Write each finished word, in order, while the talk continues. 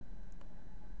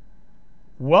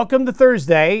Welcome to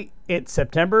Thursday. It's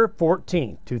September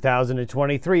 14th,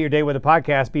 2023. Your Day with a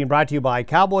Podcast being brought to you by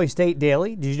Cowboy State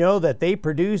Daily. Did you know that they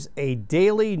produce a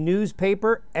daily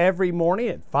newspaper every morning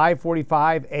at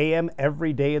 5:45 a.m.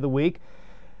 every day of the week?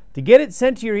 To get it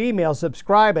sent to your email,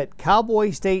 subscribe at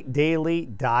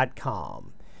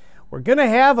cowboystatedaily.com. We're going to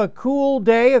have a cool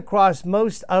day across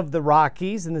most of the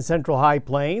Rockies and the Central High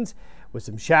Plains, with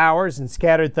some showers and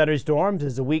scattered thunderstorms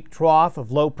as a weak trough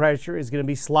of low pressure is going to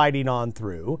be sliding on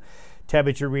through.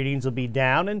 Temperature readings will be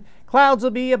down and clouds will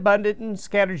be abundant, and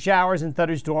scattered showers and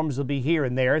thunderstorms will be here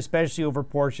and there, especially over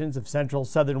portions of central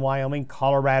southern Wyoming,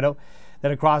 Colorado,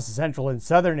 then across the central and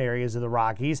southern areas of the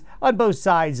Rockies on both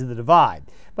sides of the divide.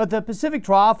 But the Pacific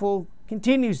trough will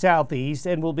continue southeast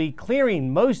and will be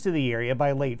clearing most of the area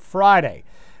by late Friday.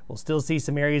 We'll still see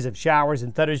some areas of showers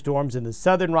and thunderstorms in the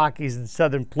southern Rockies and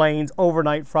southern plains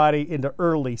overnight Friday into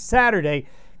early Saturday,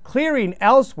 clearing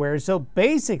elsewhere. So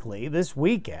basically this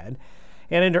weekend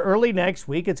and into early next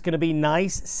week, it's going to be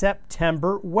nice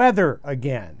September weather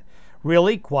again.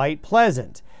 Really quite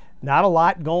pleasant. Not a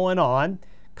lot going on.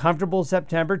 Comfortable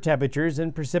September temperatures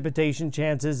and precipitation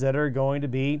chances that are going to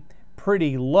be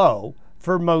pretty low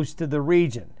for most of the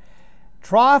region.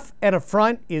 Trough and a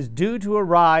front is due to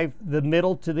arrive the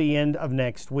middle to the end of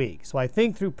next week. So I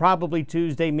think through probably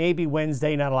Tuesday, maybe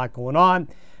Wednesday, not a lot going on.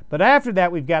 But after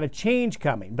that, we've got a change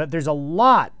coming. But there's a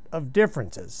lot of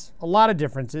differences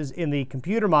in the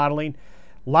computer modeling,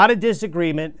 a lot of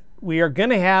disagreement. We are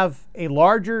going to have a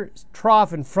larger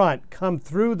trough and front come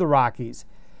through the Rockies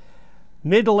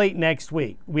mid to late next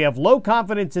week. We have low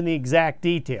confidence in the exact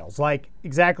details, like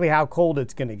exactly how cold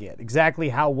it's going to get, exactly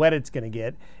how wet it's going to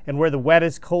get, and where the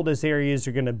wettest, coldest areas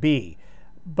are going to be.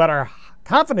 But our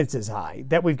confidence is high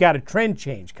that we've got a trend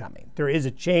change coming. There is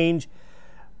a change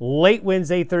late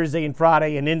Wednesday, Thursday, and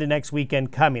Friday, and into next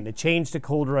weekend coming, a change to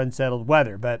colder, unsettled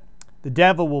weather. But the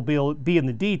devil will be in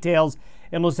the details,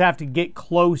 and we'll just have to get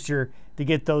closer to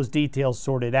get those details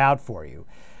sorted out for you.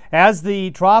 As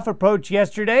the trough approached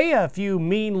yesterday, a few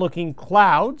mean-looking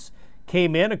clouds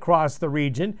came in across the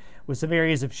region with some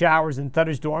areas of showers and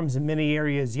thunderstorms in many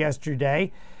areas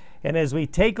yesterday. And as we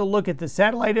take a look at the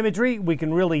satellite imagery, we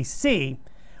can really see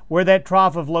where that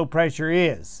trough of low pressure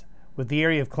is, with the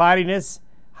area of cloudiness,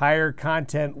 higher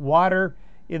content water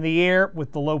in the air,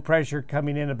 with the low pressure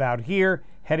coming in about here,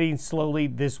 heading slowly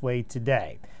this way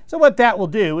today. So what that will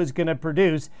do is going to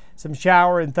produce some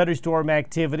shower and thunderstorm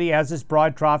activity as this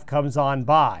broad trough comes on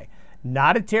by.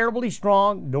 Not a terribly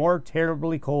strong nor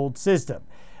terribly cold system.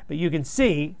 But you can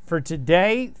see for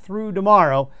today through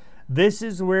tomorrow, this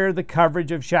is where the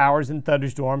coverage of showers and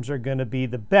thunderstorms are going to be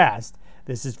the best.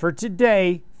 This is for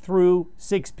today through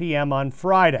 6 p.m. on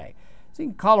Friday.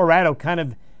 See Colorado kind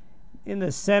of in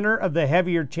the center of the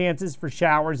heavier chances for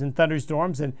showers and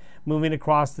thunderstorms, and moving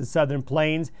across the southern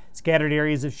plains, scattered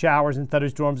areas of showers and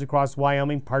thunderstorms across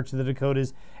Wyoming, parts of the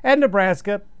Dakotas and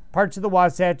Nebraska, parts of the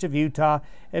Wasatch of Utah,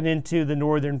 and into the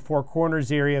northern Four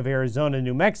Corners area of Arizona and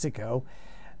New Mexico.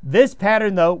 This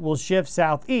pattern, though, will shift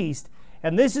southeast,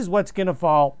 and this is what's going to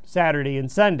fall Saturday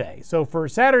and Sunday. So for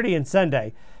Saturday and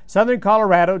Sunday, southern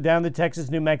Colorado down to Texas,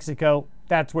 New Mexico,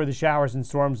 that's where the showers and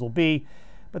storms will be.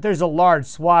 But there's a large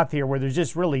swath here where there's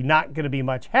just really not going to be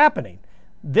much happening.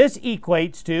 This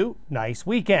equates to nice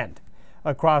weekend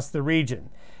across the region.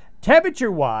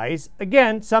 Temperature-wise,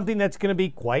 again, something that's going to be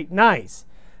quite nice.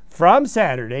 From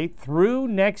Saturday through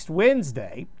next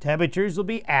Wednesday, temperatures will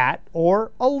be at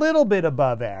or a little bit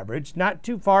above average, not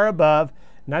too far above,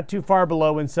 not too far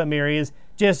below in some areas,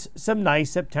 just some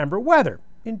nice September weather.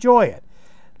 Enjoy it.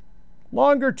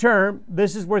 Longer term,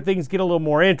 this is where things get a little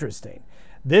more interesting.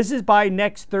 This is by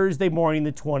next Thursday morning,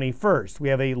 the 21st. We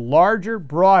have a larger,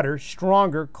 broader,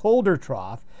 stronger, colder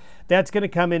trough that's going to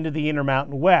come into the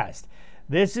Intermountain West.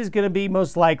 This is going to be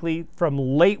most likely from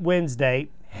late Wednesday,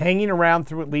 hanging around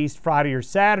through at least Friday or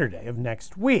Saturday of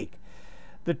next week.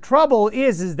 The trouble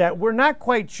is that we're not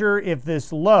quite sure if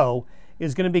this low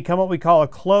is going to become what we call a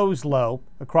closed low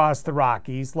across the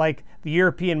Rockies, like the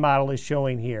European model is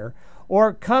showing here,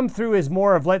 or come through as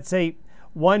more of, let's say,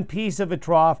 one piece of a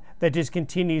trough that just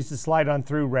continues to slide on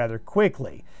through rather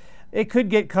quickly. It could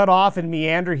get cut off and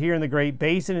meander here in the Great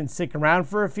Basin and stick around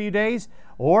for a few days,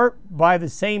 or by the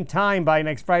same time, by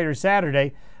next Friday or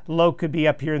Saturday, the low could be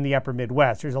up here in the upper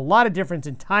Midwest. There's a lot of difference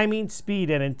in timing, speed,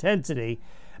 and intensity,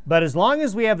 but as long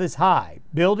as we have this high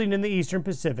building in the Eastern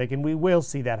Pacific, and we will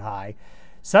see that high,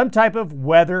 some type of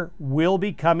weather will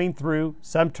be coming through,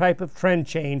 some type of trend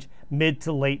change mid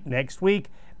to late next week,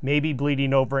 maybe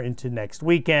bleeding over into next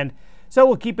weekend. So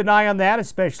we'll keep an eye on that,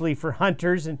 especially for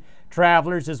hunters and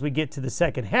travelers as we get to the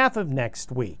second half of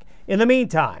next week. In the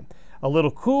meantime, A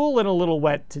little cool and a little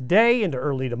wet today into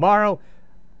early tomorrow.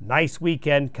 Nice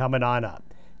weekend coming on up.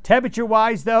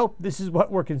 Temperature-wise, though, this is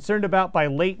what we're concerned about by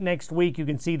late next week. You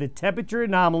can see the temperature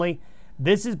anomaly.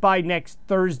 This is by next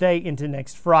Thursday into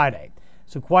next Friday.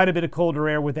 So quite a bit of colder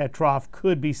air with that trough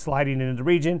could be sliding into the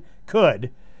region.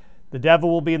 Could. The devil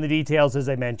will be in the details, as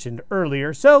I mentioned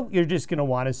earlier. So you're just going to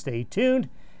want to stay tuned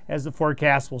as the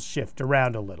forecast will shift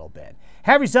around a little bit.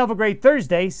 Have yourself a great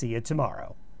Thursday. See you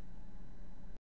tomorrow.